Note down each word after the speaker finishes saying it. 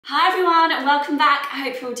Hi everyone and welcome back. I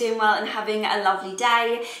hope you're all doing well and having a lovely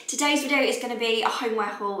day. Today's video is going to be a homeware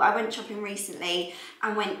haul. I went shopping recently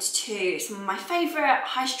and went to some of my favourite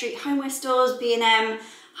high street homeware stores, B&M,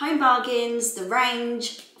 Home Bargains, The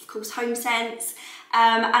Range, of course Homesense,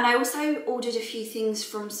 and I also ordered a few things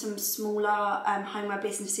from some smaller homeware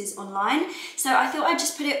businesses online. So I thought I'd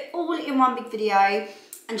just put it all in one big video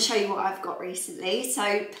and show you what I've got recently.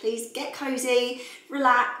 So please get cozy,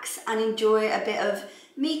 relax and enjoy a bit of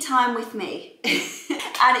me time with me.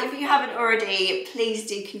 And if you haven't already, please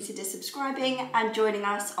do consider subscribing and joining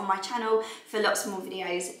us on my channel for lots more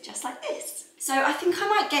videos just like this. So I think I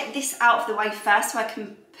might get this out of the way first so I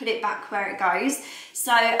can put it back where it goes.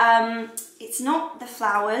 So it's not the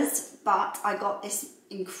flowers, but I got this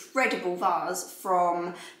incredible vase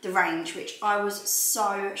from The Range, which I was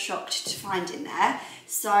so shocked to find in there.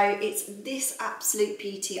 So it's this absolute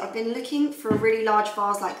beauty. I've been looking for a really large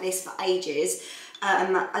vase like this for ages.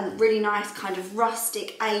 A really nice kind of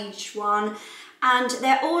rustic aged one, and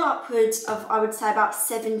they're all upwards of, I would say, about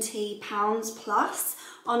 £70 plus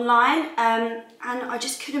online, and I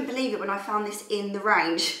just couldn't believe it when I found this in The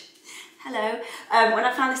Range. Hello. When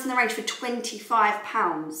I found this in The Range for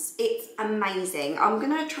 £25. It's amazing. I'm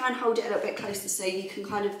gonna try and hold it a little bit closer so you can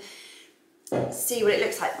kind of see what it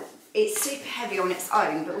looks like. It's super heavy on its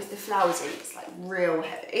own, but with the flowers in, it's like real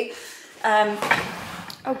heavy.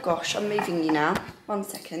 Oh gosh, I'm moving you now. 1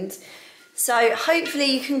 second. So hopefully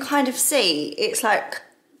you can kind of see it's like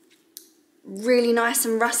really nice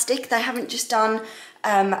and rustic. They haven't just done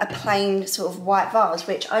a plain sort of white vase,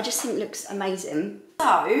 which I just think looks amazing. So,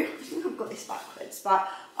 I think I've got this backwards, but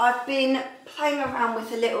I've been playing around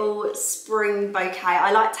with a little spring bouquet.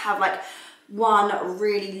 I like to have like one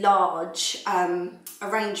really large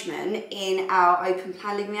arrangement in our open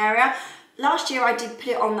plan living area. Last year I did put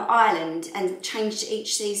it on the island and changed it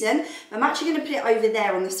each season. I'm actually going to put it over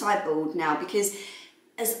there on the sideboard now because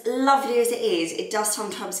as lovely as it is, it does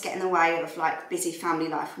sometimes get in the way of like busy family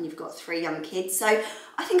life when you've got 3 young kids. So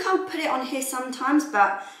I think I'll put it on here sometimes,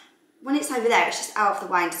 but when it's over there, it's just out of the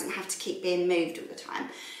way and doesn't have to keep being moved all the time.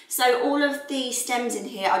 So all of the stems in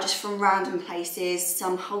here are just from random places,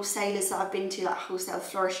 some wholesalers that I've been to, like wholesale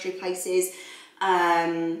floristry places.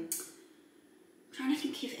 I'm trying to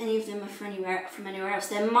think if any of them are from anywhere else.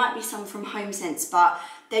 There might be some from Homesense, but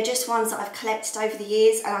they're just ones that I've collected over the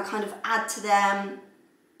years, and I kind of add to them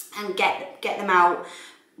and get them out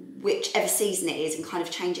whichever season it is and kind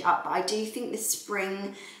of change it up. But I do think the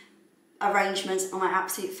spring arrangements are my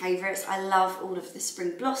absolute favourites. I love all of the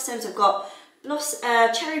spring blossoms. I've got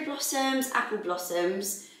cherry blossoms, apple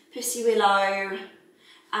blossoms, pussy willow,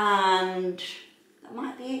 and that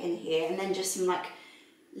might be it in here, and then just some like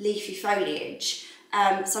leafy foliage.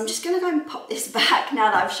 So I'm just going to go and pop this back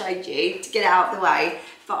now that I've showed you to get it out of the way.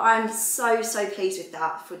 But I'm so pleased with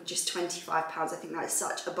that for just £25. I think that is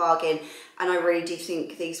such a bargain, and I really do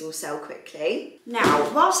think these will sell quickly. Now,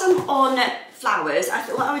 whilst I'm on flowers, I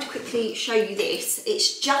thought I would quickly show you this.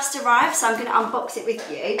 It's just arrived, so I'm going to unbox it with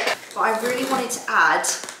you. But I really wanted to add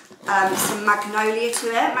some magnolia to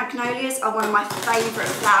it. Magnolias are one of my favourite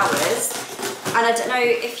flowers. And I don't know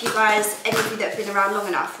if you guys, any of you that have been around long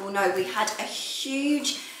enough will know we had a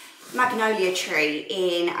huge magnolia tree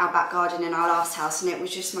in our back garden in our last house, and it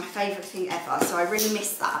was just my favourite thing ever, so I really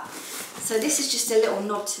miss that. So this is just a little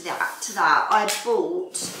nod to that. I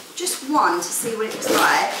bought just one to see what it was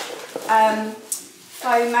like.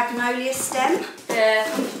 Faux magnolia stem. The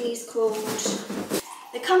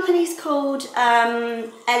company's called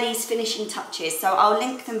Ellie's Finishing Touches, so I'll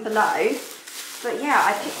link them below. But yeah,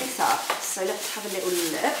 I picked this up, so let's have a little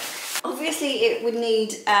look. Obviously it would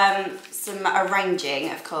need some arranging,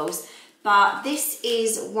 of course, but this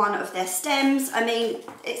is one of their stems. I mean,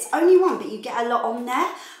 it's only one, but you get a lot on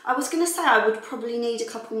there. I was gonna say I would probably need a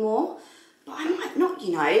couple more, but I might not,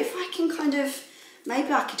 you know. If I can kind of,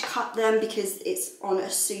 maybe I could cut them because it's on a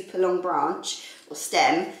super long branch or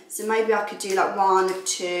stem. So maybe I could do like 1,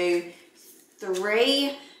 2,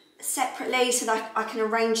 3 separately so that I can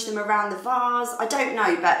arrange them around the vase. I don't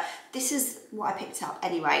know, but this is what I picked up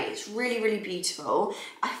anyway. It's really beautiful.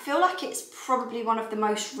 I feel like it's probably one of the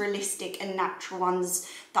most realistic and natural ones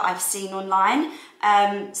that I've seen online.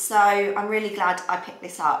 So I'm really glad I picked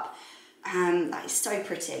this up. That is so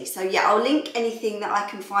pretty. So yeah, I'll link anything that I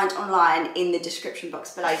can find online in the description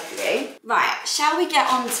box below for you. Right, shall we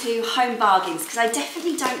get on to Home Bargains? Because I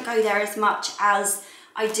definitely don't go there as much as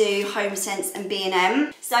I do Homesense and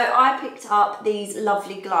B&M. So I picked up these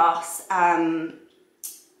lovely glass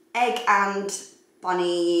egg and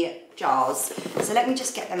bunny jars. So let me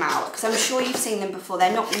just get them out because I'm sure you've seen them before.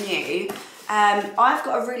 They're not new. I've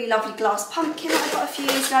got a really lovely glass pumpkin that I got a few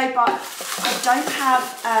years ago, but I don't have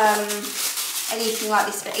anything like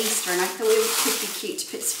this for Easter, and I thought it could be cute to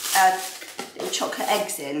put little chocolate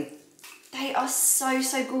eggs in. They are so,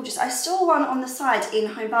 so gorgeous. I saw one on the side in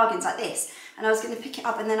Home Bargains like this, and I was going to pick it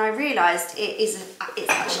up, and then I realised it's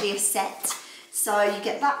actually a set. So you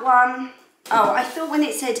get that one. Oh, I thought when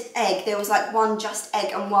it said egg, there was like one just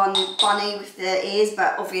egg and one bunny with the ears,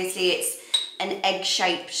 but obviously it's an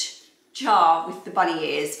egg-shaped jar with the bunny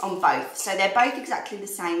ears on both. So they're both exactly the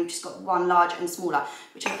same, we've just got one large and smaller,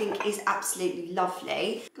 which I think is absolutely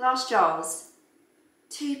lovely. Glass jars,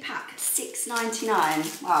 2-pack,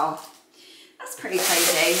 $6.99. Wow, that's pretty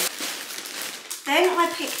crazy. Then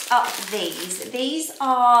I picked up these. These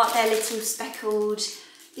are their little speckled,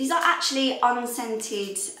 these are actually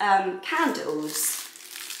unscented candles.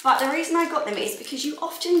 But the reason I got them is because you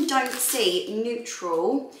often don't see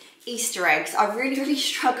neutral Easter eggs. I really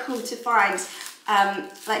struggle to find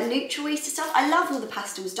like neutral Easter stuff. I love all the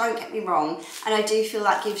pastels, don't get me wrong, and I do feel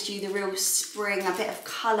that gives you the real spring, a bit of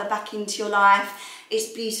colour back into your life.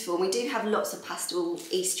 It's beautiful, and we do have lots of pastel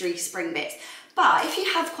Eastery spring bits. But if you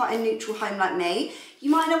have quite a neutral home like me, you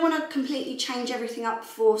might not want to completely change everything up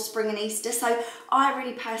for spring and Easter. So I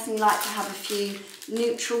really personally like to have a few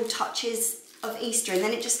neutral touches of Easter, and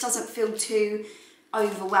then it just doesn't feel too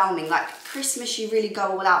overwhelming. Like Christmas, you really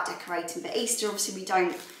go all out decorating, but Easter, obviously we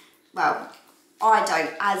don't, well, I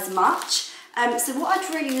don't as much. So what I'd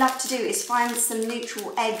really love to do is find some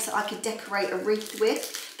neutral eggs that I could decorate a wreath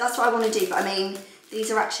with. That's what I want to do, but I mean, these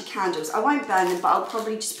are actually candles. I won't burn them, but I'll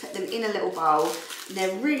probably just put them in a little bowl. And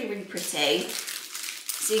they're really pretty.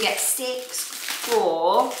 So you get 6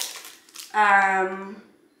 for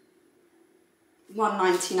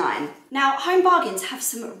 $1.99. Now, Home Bargains have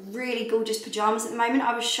some really gorgeous pyjamas at the moment.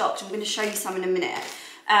 I was shocked. I'm going to show you some in a minute.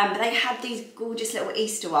 But they had these gorgeous little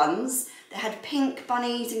Easter ones. They had pink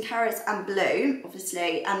bunnies and carrots and blue,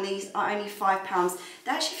 obviously, and these are only £5.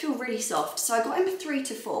 They actually feel really soft. So I got him 3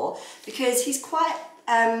 to 4 because he's quite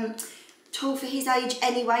tall for his age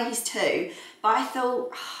anyway, he's 2. But I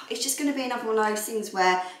thought, oh, it's just going to be another one of those things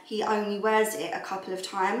where he only wears it a couple of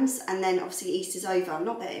times, and then obviously Easter's over.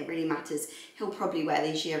 Not that it really matters. He'll probably wear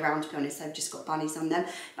these year round, to be honest. They've just got bunnies on them.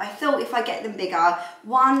 But I thought if I get them bigger,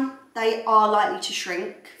 1, they are likely to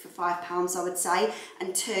shrink for £5, I would say.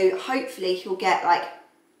 And 2, hopefully he'll get like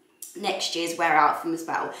next year's wear out from as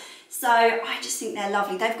well. So I just think they're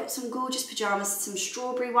lovely. They've got some gorgeous pyjamas, some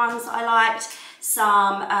strawberry ones that I liked,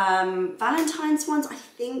 some Valentine's ones, I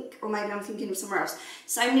think, or maybe I'm thinking of somewhere else.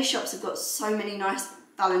 So many shops have got so many nice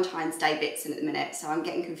Valentine's Day bits in at the minute, so I'm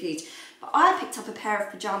getting confused. But I picked up a pair of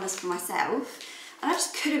pyjamas for myself, and I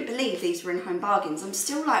just couldn't believe these were in Home Bargains. I'm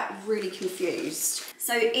still like really confused.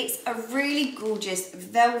 So it's a really gorgeous,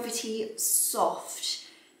 velvety, soft,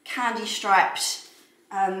 candy striped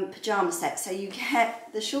pyjama set. So you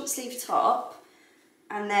get the short sleeve top,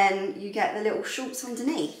 and then you get the little shorts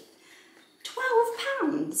underneath. £12.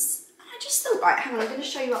 And I just thought, right, hang on, I'm going to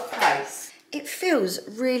show you up close. It feels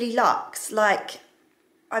really luxe. Like,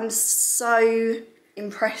 I'm so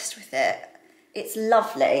impressed with it. It's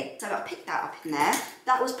lovely. So I picked that up in there.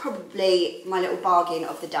 That was probably my little bargain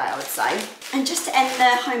of the day, I would say. And just to end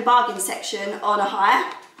the Home Bargain section on a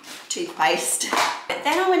high, toothpaste. But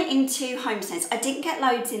then I went into Homesense. I didn't get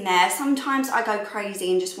loads in there. Sometimes I go crazy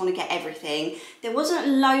and just want to get everything. There wasn't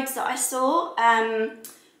loads that I saw,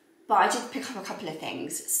 but I did pick up a couple of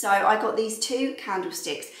things. So I got these 2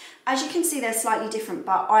 candlesticks. As you can see, they're slightly different,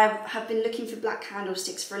 but I have been looking for black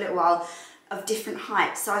candlesticks for a little while of different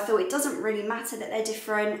heights. So I thought it doesn't really matter that they're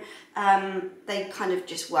different. They kind of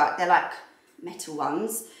just work. They're like metal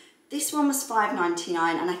ones. This one was $5.99,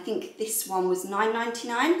 and I think this one was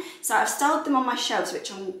 $9.99. So I've styled them on my shelves,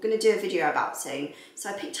 which I'm going to do a video about soon. So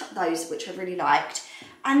I picked up those, which I really liked.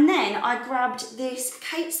 And then I grabbed this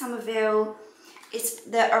Kate Somerville. It's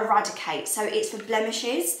the Eradicate, so it's for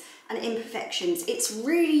blemishes and imperfections. It's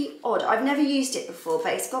really odd. I've never used it before,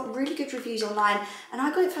 but it's got really good reviews online, and I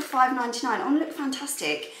got it for $5.99. Oh, look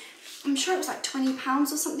fantastic. I'm sure it was like £20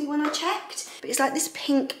 or something when I checked. But it's like this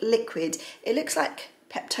pink liquid. It looks like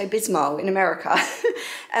Pepto-Bismol in America.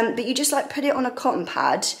 But you just like put it on a cotton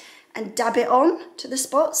pad and dab it on to the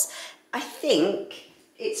spots. I think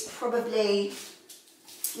it's probably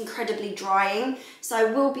incredibly drying, so I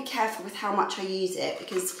will be careful with how much I use it,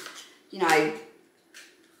 because, you know,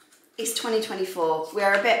 it's 2024.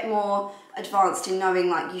 We're a bit more advanced in knowing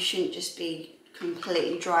like you shouldn't just be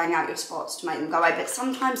completely drying out your spots to make them go away, but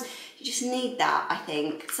sometimes you just need that, I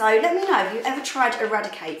think. So let me know, have you ever tried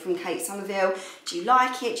Eradicate from Kate Somerville? Do you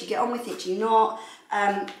like it? Do you get on with it? Do you not?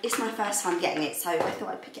 It's my first time getting it, so I thought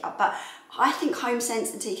I'd pick it up. But I think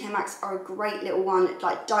Homesense and TK Maxx are a great little one.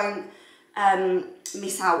 Like, don't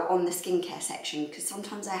miss out on the skincare section because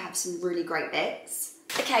sometimes they have some really great bits.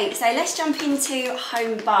 Okay, so let's jump into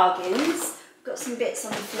home bargains. I've got some bits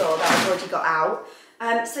on the floor that I've already got out.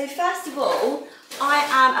 So first of all, I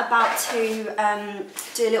am about to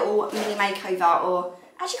do a little mini makeover, or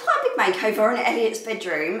actually quite a big makeover, on Elliot's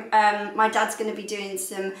bedroom. My dad's going to be doing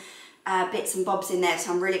some bits and bobs in there,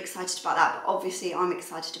 so I'm really excited about that, but obviously I'm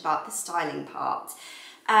excited about the styling part.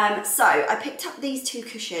 So I picked up these two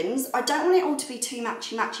cushions. I don't want it all to be too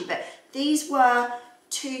matchy-matchy, but these were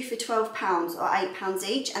 2 for £12 or £8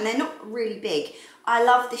 each, and they're not really big. I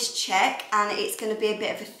love this check, and it's going to be a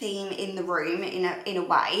bit of a theme in the room in a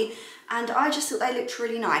way, and I just thought they looked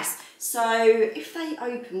really nice. So if they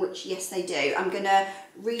open, which yes they do, I'm going to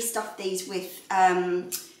restuff these with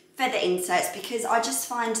feather inserts, because I just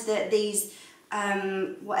find that these,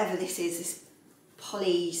 whatever this is, this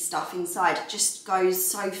poly stuff inside just goes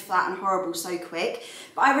so flat and horrible so quick.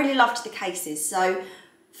 But I really loved the cases, so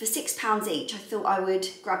for £6 each I thought I would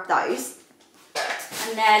grab those.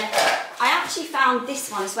 And then I actually found this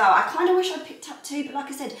one as well. I kind of wish I'd picked up two, but like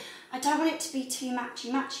I said, I don't want it to be too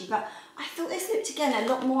matchy-matchy, but I thought this looked, again, a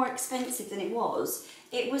lot more expensive than it was.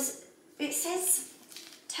 It says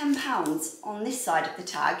 £10 on this side of the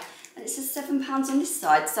tag, and it says £7 on this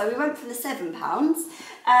side, so we went for the £7.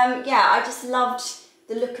 Yeah, I just loved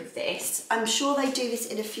the look of this. I'm sure they do this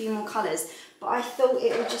in a few more colours, but I thought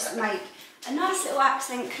it would just make a nice little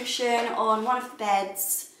accent cushion on one of the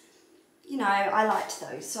beds. You know, I liked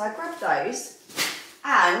those, so I grabbed those.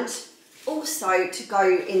 And also to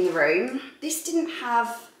go in the room, this didn't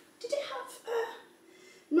have, did it have,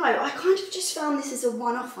 no, I kind of just found this as a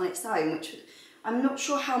one-off on its own, which I'm not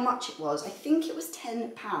sure how much it was. I think it was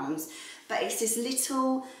 £10, but it's this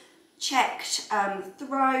little checked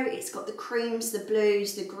throw. It's got the creams, the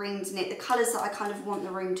blues, the greens in it, the colours that I kind of want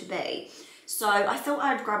the room to be. So I thought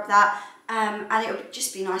I'd grab that. And it would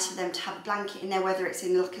just be nice for them to have a blanket in there, whether it's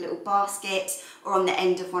in like a little basket or on the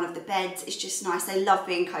end of one of the beds. It's just nice. They love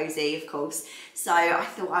being cosy, of course. So I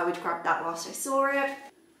thought I would grab that whilst I saw it.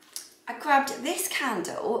 I grabbed this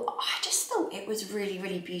candle. I just thought it was really,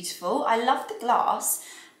 really beautiful. I love the glass.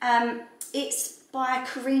 It's by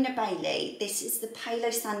Karina Bailey. This is the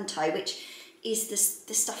Palo Santo, which is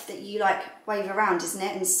the stuff that you like wave around, isn't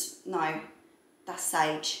it? And no, that's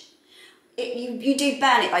sage. You do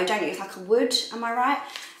burn it though, don't you? It's like a wood, am I right?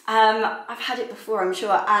 I've had it before, I'm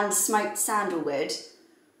sure, and smoked sandalwood.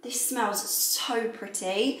 This smells so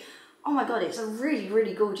pretty. Oh my God, it's a really,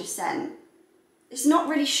 really gorgeous scent. It's not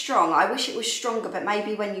really strong. I wish it was stronger, but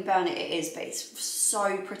maybe when you burn it, it is, but it's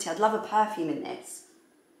so pretty. I'd love a perfume in this.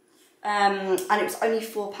 And it was only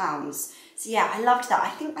 £4. So yeah, I loved that. I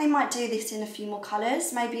think they might do this in a few more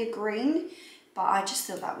colours, maybe a green, but I just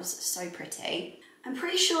thought that was so pretty. I'm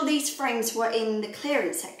pretty sure these frames were in the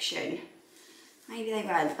clearance section. Maybe they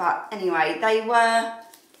weren't, but anyway, they were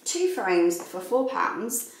 2 frames for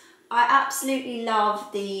 £4. I absolutely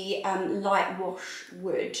love the light wash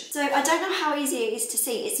wood. So I don't know how easy it is to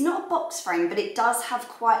see. It's not a box frame, but it does have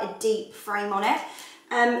quite a deep frame on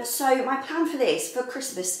it. So my plan for this, for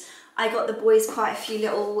Christmas, I got the boys quite a few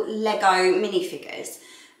little Lego minifigures.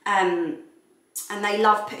 And they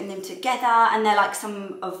love putting them together, and they're like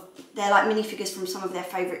minifigures from some of their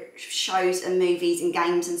favourite shows and movies and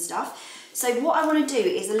games and stuff. So what I want to do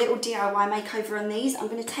is a little DIY makeover on these. I'm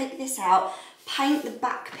going to take this out, paint the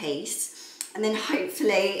back piece, and then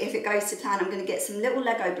hopefully, if it goes to plan, I'm going to get some little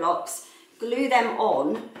Lego blocks, glue them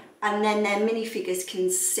on, and then their minifigures can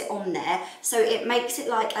sit on there. So it makes it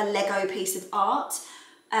like a Lego piece of art.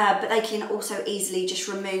 But they can also easily just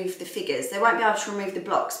remove the figures. They won't be able to remove the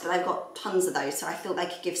blocks, but they've got tons of those, so I thought they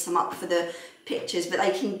could give some up for the pictures, but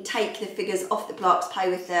they can take the figures off the blocks, play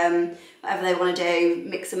with them, whatever they want to do,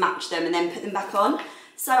 mix and match them, and then put them back on.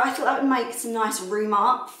 So I thought that would make some nice room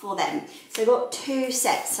art for them. So I got 2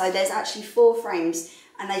 sets, so there's actually 4 frames,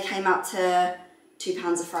 and they came out to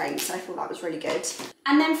 £2 a frame, so I thought that was really good.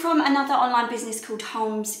 And then from another online business called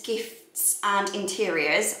Homes Gifts and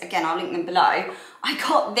Interiors, again I'll link them below, I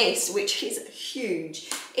got this, which is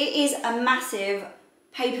huge. It is a massive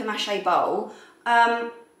paper mache bowl.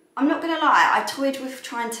 I'm not gonna lie, I toyed with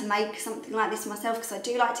trying to make something like this myself because I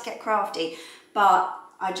do like to get crafty, but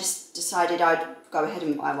I just decided I'd go ahead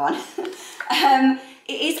and buy one.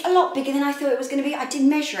 It is a lot bigger than I thought it was gonna be. I did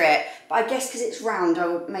measure it, but I guess because it's round,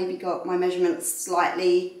 I maybe got my measurements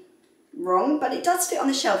slightly wrong, but it does fit on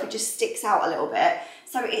the shelf. It just sticks out a little bit.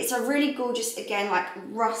 So it's a really gorgeous, again, like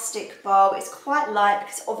rustic bowl. It's quite light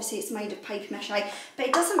because obviously it's made of paper mache, but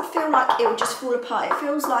it doesn't feel like it will just fall apart. It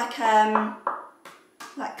feels like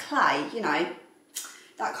clay, you know.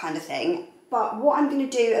 that kind of thing. But what I'm going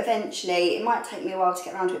to do eventually, it might take me a while to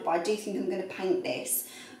get around to it, but I do think I'm going to paint this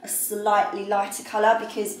a slightly lighter colour,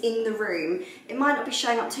 because in the room, it might not be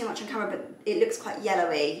showing up too much on camera, but it looks quite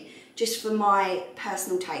yellowy, just for my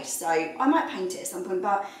personal taste. So I might paint it at some point,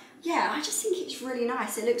 but yeah, I just think it's really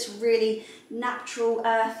nice. It looks really natural,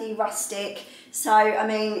 earthy, rustic. So, I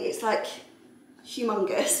mean, it's like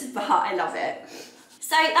humongous, but I love it.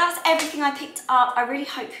 So that's everything I picked up. I really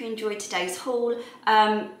hope you enjoyed today's haul.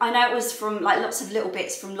 I know it was from like lots of little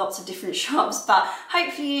bits from lots of different shops, but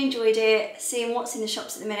hopefully you enjoyed it, seeing what's in the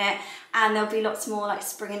shops at the minute, and there'll be lots more like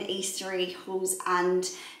spring and Eastery hauls and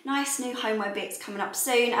nice new homeware bits coming up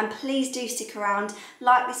soon. And please do stick around,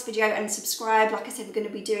 like this video and subscribe. Like I said, we're going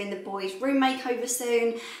to be doing the boys' room makeover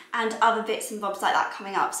soon and other bits and bobs like that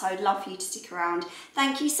coming up, so I'd love for you to stick around.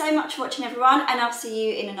 Thank you so much for watching, everyone, and I'll see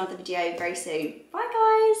you in another video very soon. Bye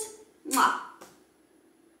guys. Mwah.